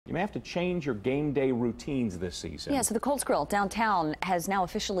You may have to change your game day routines this season. Yeah, so the Colts Grille downtown has now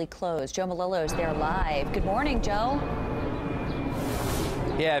officially closed. Joe Malillo's there live. Good morning, Joe.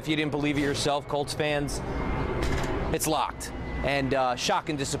 Yeah, if you didn't believe it yourself, Colts fans, it's locked. And shock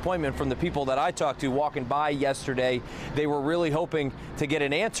and disappointment from the people that I talked to walking by yesterday. They were really hoping to get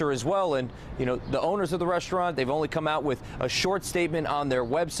an answer as well. And, you know, the owners of the restaurant, they've only come out with a short statement on their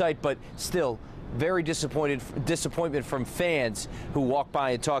website, but still very disappointment from fans who walked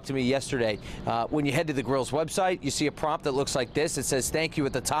by and talked to me yesterday. When you head to the Grille's website, you see a prompt that looks like this. It says thank you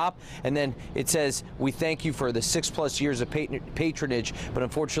at the top, and then it says we thank you for the 6+ years of patronage, but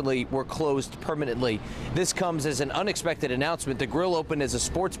unfortunately we're closed permanently. This comes as an unexpected announcement. The Grille opened as a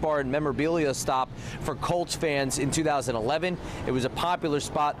sports bar and memorabilia stop for Colts fans in 2011. It was a popular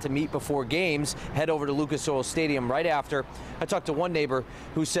spot to meet before games, head over to Lucas Oil Stadium right after. I talked to one neighbor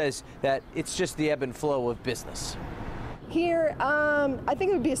who says that it's just the ebb and flow of business. Here, I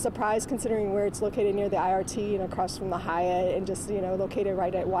think it would be a surprise considering where it's located near the IRT and across from the Hyatt and just, you know, located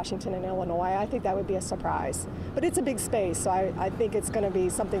right at Washington and Illinois. I think that would be a surprise. But it's a big space, so I think it's going to be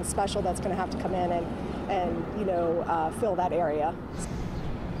something special that's going to have to come in and you know, fill that area.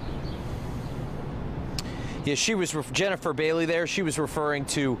 Yeah, Jennifer Bailey there. She was referring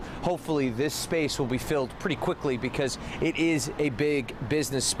to hopefully this space will be filled pretty quickly because it is a big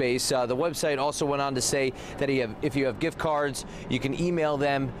business space. The website also went on to say that if you have gift cards, you can email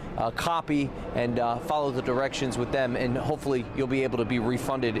them a copy and follow the directions with them, and hopefully you'll be able to be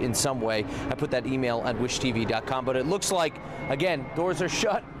refunded in some way. I put that email at wishtv.com, but it looks like, again, doors are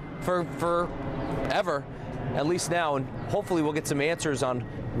shut for forever, at least now, and hopefully we'll get some answers on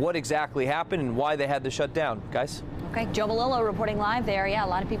what exactly happened and why they had to shut down. Guys? Okay, Joe Malillo reporting live there. Yeah, a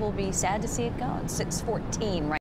lot of people will be sad to see it go. It's 6:14 right